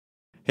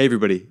Hey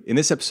everybody, in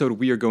this episode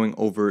we are going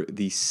over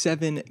the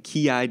 7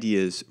 key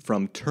ideas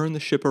from Turn the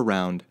Ship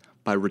Around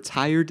by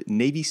retired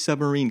Navy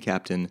submarine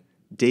captain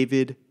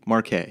David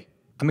Marquet.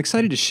 I'm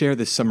excited to share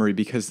this summary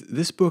because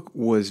this book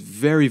was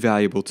very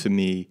valuable to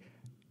me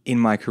in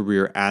my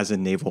career as a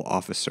naval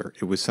officer.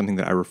 It was something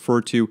that I refer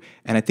to,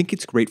 and I think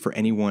it's great for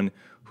anyone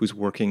who's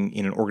working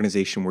in an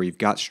organization where you've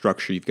got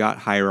structure, you've got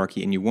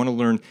hierarchy, and you want to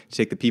learn to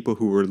take the people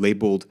who were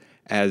labeled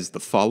as the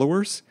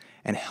followers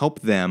and help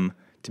them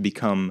to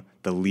become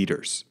the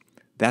leaders.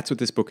 That's what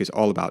this book is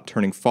all about,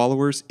 turning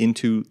followers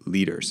into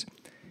leaders.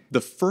 The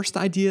first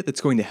idea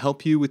that's going to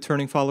help you with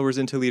turning followers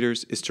into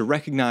leaders is to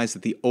recognize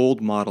that the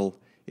old model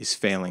is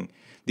failing.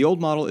 The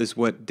old model is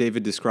what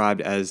David described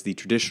as the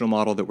traditional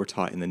model that we're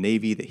taught in the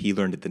Navy, that he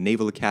learned at the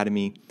Naval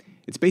Academy.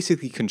 It's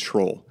basically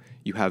control.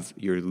 You have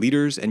your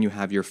leaders and you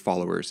have your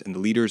followers, and the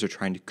leaders are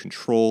trying to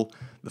control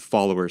the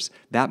followers.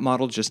 That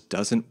model just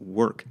doesn't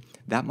work.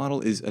 That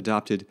model is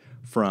adopted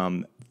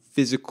from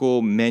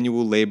physical,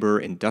 manual labor,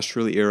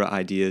 industrial era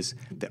ideas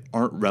that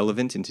aren't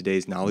relevant in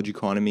today's knowledge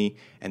economy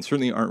and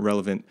certainly aren't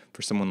relevant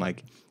for someone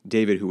like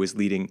David, who was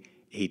leading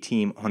a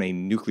team on a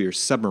nuclear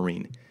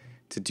submarine.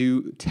 To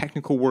do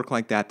technical work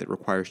like that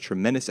requires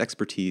tremendous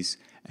expertise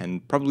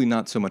and probably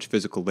not so much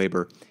physical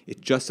labor,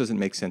 it just doesn't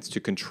make sense to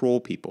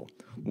control people.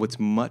 What's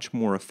much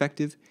more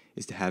effective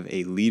is to have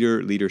a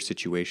leader-leader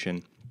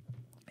situation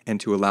and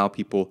to allow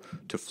people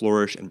to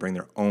flourish and bring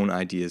their own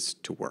ideas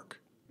to work.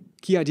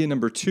 Key idea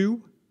number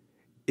 2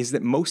 is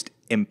that most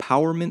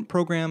empowerment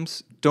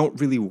programs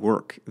don't really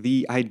work.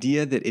 The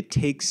idea that it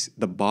takes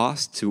the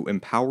boss to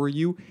empower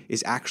you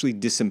is actually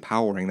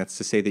disempowering. That's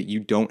to say that you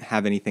don't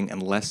have anything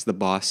unless the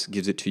boss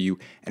gives it to you,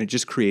 and it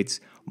just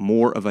creates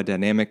more of a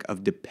dynamic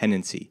of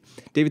dependency.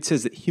 David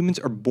says that humans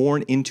are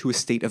born into a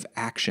state of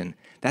action.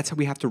 That's how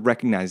we have to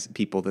recognize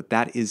people,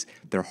 that is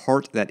their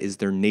heart, that is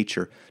their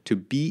nature. To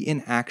be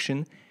in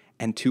action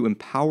and to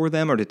empower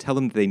them or to tell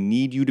them that they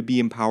need you to be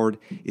empowered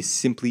is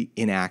simply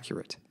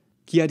inaccurate.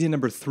 Key idea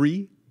number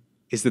 3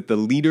 is that the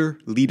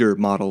leader-leader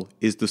model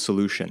is the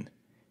solution.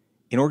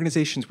 In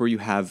organizations where you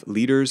have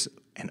leaders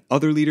and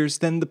other leaders,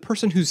 then the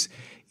person who's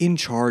in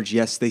charge,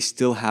 yes, they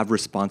still have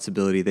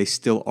responsibility. They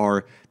still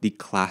are the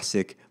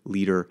classic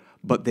leader,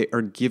 but they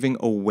are giving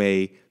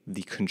away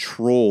the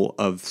control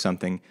of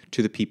something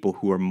to the people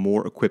who are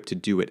more equipped to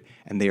do it.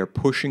 And they are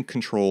pushing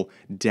control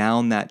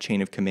down that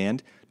chain of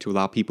command to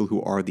allow people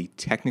who are the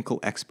technical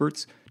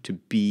experts to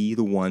be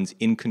the ones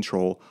in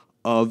control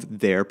of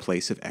their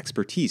place of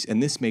expertise.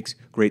 And this makes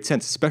great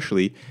sense,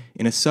 especially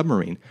in a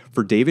submarine.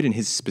 For David, in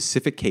his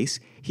specific case,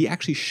 he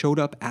actually showed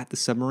up at the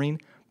submarine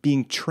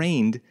being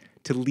trained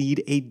to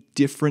lead a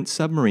different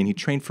submarine. He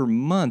trained for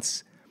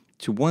months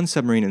to one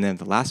submarine, and then at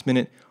the last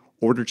minute,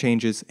 order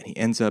changes, and he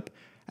ends up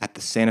at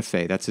the Santa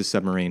Fe. That's his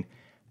submarine.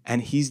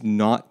 And he's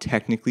not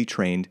technically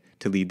trained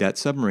to lead that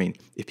submarine.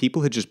 If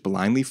people had just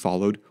blindly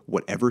followed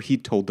whatever he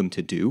told them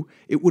to do,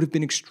 it would have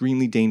been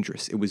extremely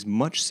dangerous. It was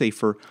much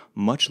safer,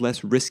 much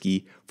less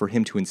risky for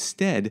him to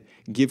instead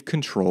give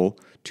control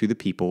to the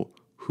people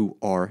who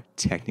are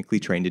technically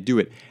trained to do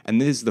it. And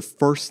this is the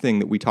first thing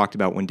that we talked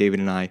about when David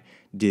and I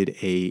did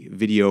a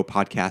video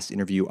podcast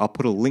interview. I'll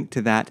put a link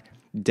to that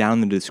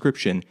down in the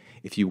description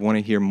if you want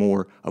to hear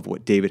more of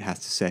what David has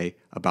to say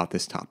about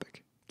this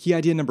topic. Key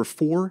idea number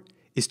 4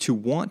 is to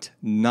want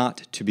not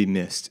to be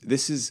missed.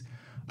 This is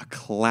a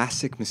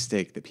classic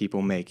mistake that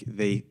people make.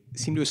 They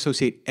seem to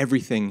associate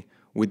everything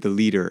with the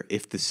leader.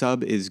 If the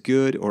sub is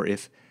good, or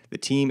if the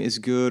team is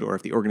good, or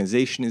if the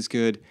organization is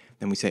good,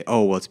 then we say,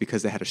 oh, well, it's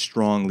because they had a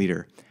strong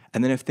leader.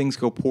 And then if things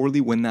go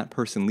poorly when that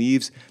person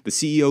leaves, the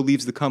CEO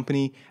leaves the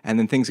company, and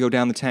then things go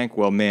down the tank,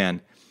 well,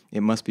 man,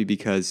 it must be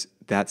because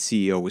that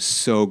CEO was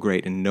so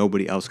great and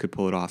nobody else could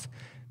pull it off.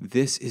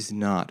 This is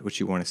not what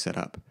you want to set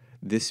up.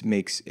 This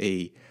makes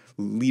a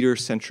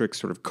leader-centric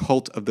sort of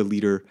cult of the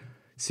leader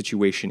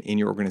situation in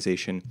your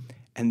organization,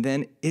 and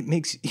then it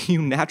makes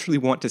you naturally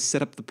want to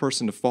set up the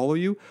person to follow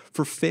you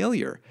for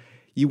failure.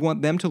 You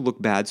want them to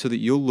look bad so that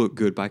you'll look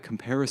good by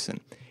comparison.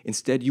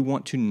 Instead, you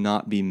want to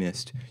not be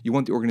missed. You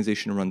want the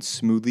organization to run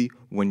smoothly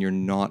when you're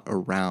not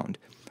around.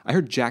 I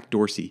heard Jack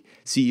Dorsey,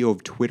 CEO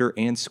of Twitter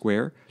and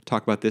Square,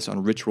 talk about this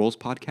on Rich Roll's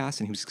podcast,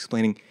 and he was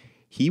explaining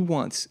he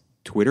wants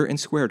Twitter and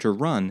Square to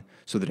run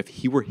so that if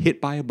he were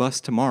hit by a bus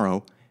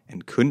tomorrow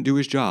and couldn't do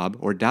his job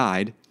or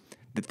died,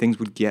 that things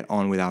would get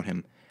on without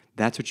him.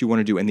 That's what you want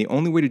to do. And the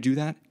only way to do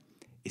that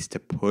is to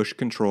push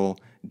control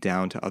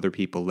down to other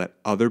people. Let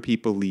other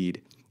people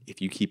lead. If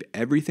you keep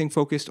everything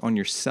focused on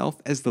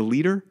yourself as the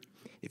leader,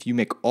 if you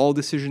make all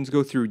decisions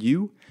go through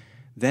you,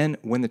 then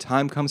when the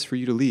time comes for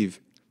you to leave,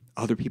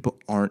 other people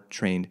aren't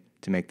trained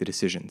to make the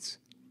decisions.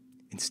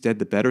 Instead,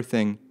 the better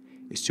thing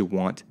is to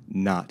want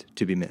not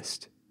to be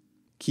missed.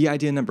 Key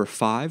idea number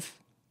 5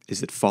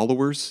 is that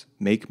followers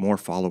make more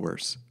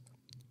followers.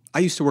 I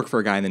used to work for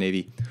a guy in the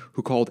Navy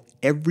who called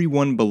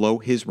everyone below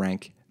his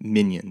rank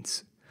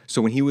minions.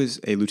 So when he was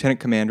a lieutenant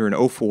commander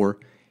in 04,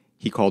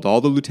 he called all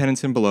the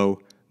lieutenants and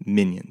below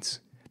minions.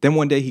 Then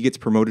one day he gets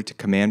promoted to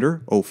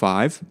commander,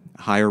 05,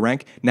 a higher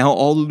rank. Now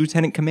all the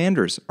lieutenant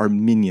commanders are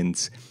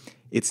minions.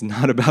 It's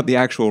not about the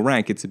actual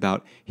rank. It's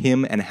about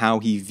him and how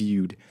he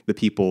viewed the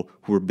people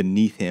who were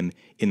beneath him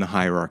in the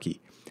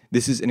hierarchy.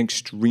 This is an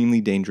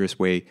extremely dangerous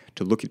way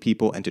to look at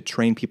people and to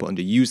train people and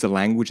to use the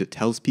language that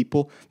tells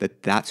people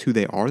that that's who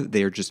they are, that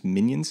they are just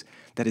minions.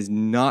 That is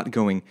not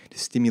going to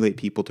stimulate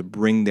people to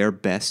bring their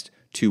best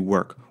to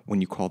work when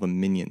you call them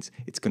minions.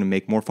 It's going to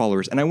make more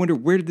followers. And I wonder,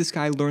 where did this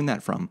guy learn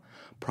that from?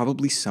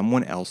 Probably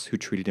someone else who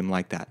treated him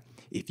like that.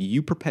 If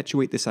you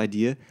perpetuate this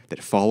idea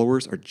that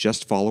followers are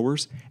just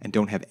followers and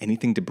don't have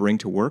anything to bring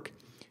to work,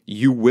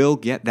 you will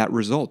get that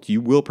result. You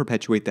will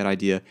perpetuate that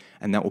idea,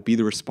 and that will be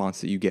the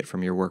response that you get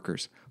from your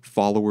workers.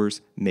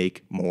 Followers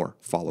make more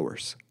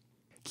followers.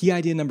 Key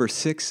idea number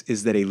 6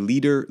 is that a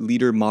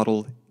leader-leader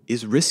model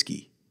is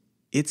risky.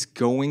 It's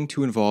going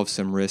to involve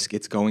some risk.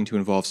 It's going to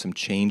involve some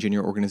change in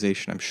your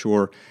organization, I'm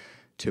sure,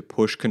 to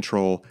push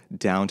control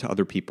down to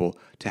other people,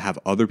 to have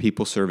other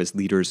people serve as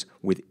leaders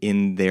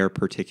within their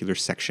particular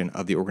section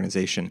of the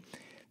organization.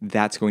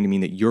 That's going to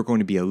mean that you're going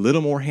to be a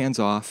little more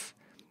hands-off,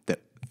 that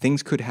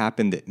things could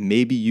happen that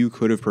maybe you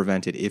could have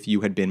prevented if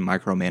you had been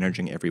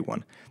micromanaging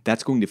everyone.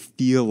 That's going to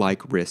feel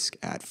like risk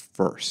at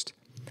first.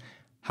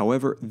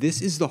 However,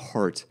 this is the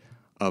heart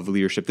of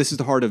leadership. This is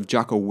the heart of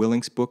Jocko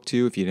Willink's book,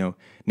 too. If you know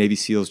Navy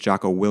SEALs,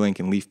 Jocko Willink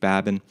and Leif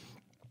Babin,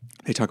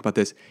 they talk about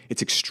this.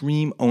 It's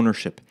extreme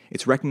ownership.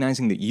 It's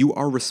recognizing that you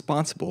are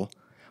responsible,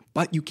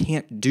 but you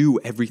can't do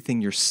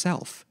everything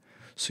yourself.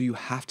 So you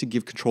have to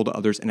give control to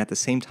others and at the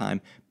same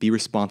time be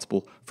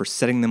responsible for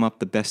setting them up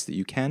the best that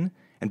you can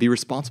and be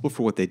responsible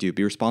for what they do.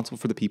 Be responsible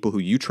for the people who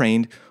you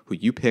trained, who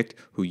you picked,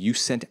 who you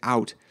sent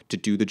out to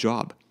do the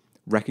job.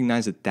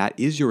 Recognize that that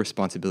is your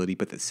responsibility,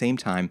 but at the same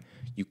time,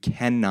 you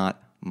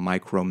cannot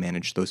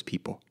micromanage those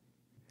people.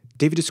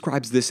 David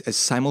describes this as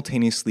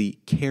simultaneously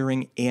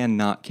caring and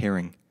not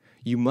caring.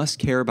 You must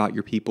care about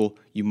your people.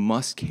 You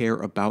must care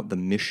about the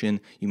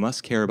mission. You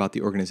must care about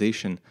the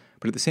organization.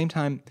 But at the same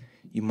time,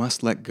 you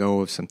must let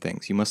go of some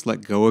things. You must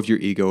let go of your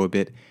ego a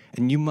bit,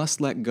 and you must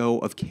let go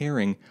of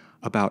caring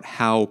about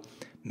how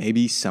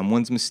maybe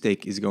someone's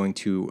mistake is going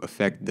to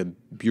affect the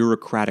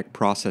bureaucratic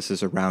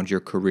processes around your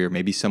career.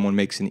 Maybe someone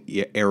makes an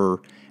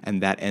error,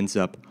 and that ends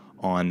up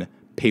on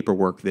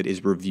paperwork that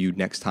is reviewed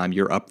next time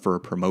you're up for a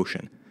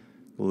promotion.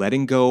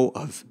 Letting go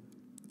of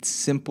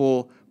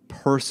simple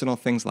personal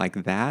things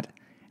like that,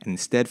 and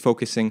instead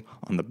focusing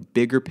on the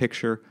bigger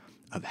picture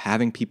of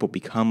having people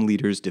become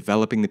leaders,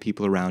 developing the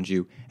people around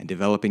you, and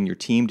developing your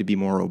team to be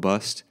more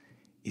robust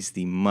is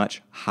the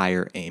much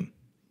higher aim.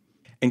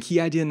 And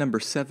key idea number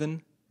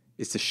 7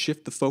 is to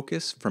shift the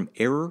focus from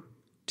error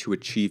to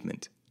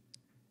achievement.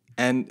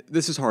 And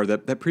this is hard.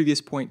 That previous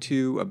point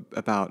too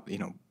about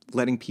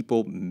letting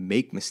people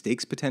make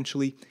mistakes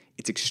potentially,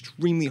 it's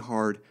extremely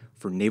hard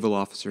for naval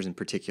officers in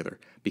particular,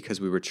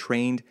 because we were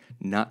trained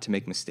not to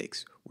make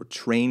mistakes. We're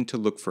trained to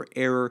look for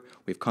error.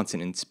 We have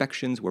constant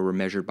inspections where we're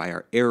measured by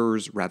our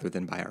errors rather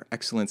than by our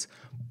excellence.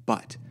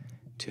 But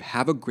to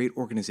have a great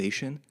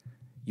organization,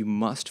 you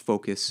must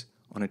focus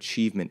on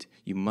achievement.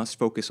 You must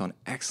focus on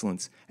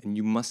excellence, and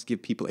you must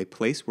give people a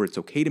place where it's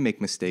okay to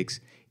make mistakes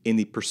in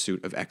the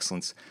pursuit of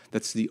excellence.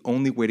 That's the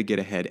only way to get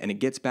ahead. And it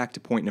gets back to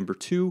point number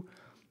 2,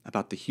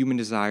 about the human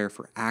desire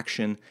for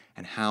action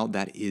and how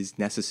that is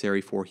necessary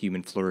for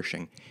human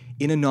flourishing.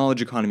 In a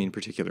knowledge economy in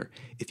particular,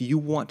 if you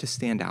want to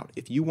stand out,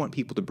 if you want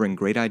people to bring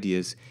great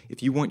ideas,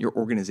 if you want your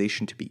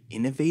organization to be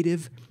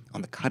innovative,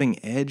 on the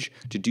cutting edge,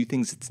 to do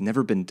things that's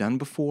never been done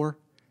before,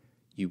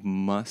 you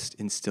must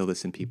instill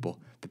this in people,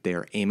 that they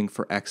are aiming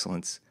for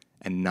excellence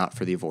and not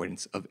for the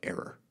avoidance of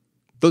error.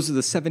 Those are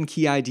the 7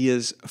 key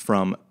ideas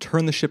from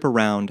Turn the Ship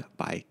Around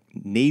by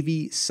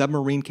Navy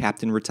submarine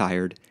captain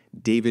retired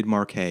David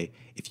Marquet.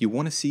 If you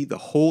want to see the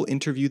whole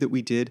interview that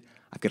we did,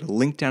 I've got a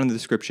link down in the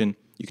description.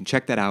 You can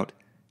check that out,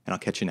 and I'll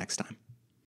catch you next time.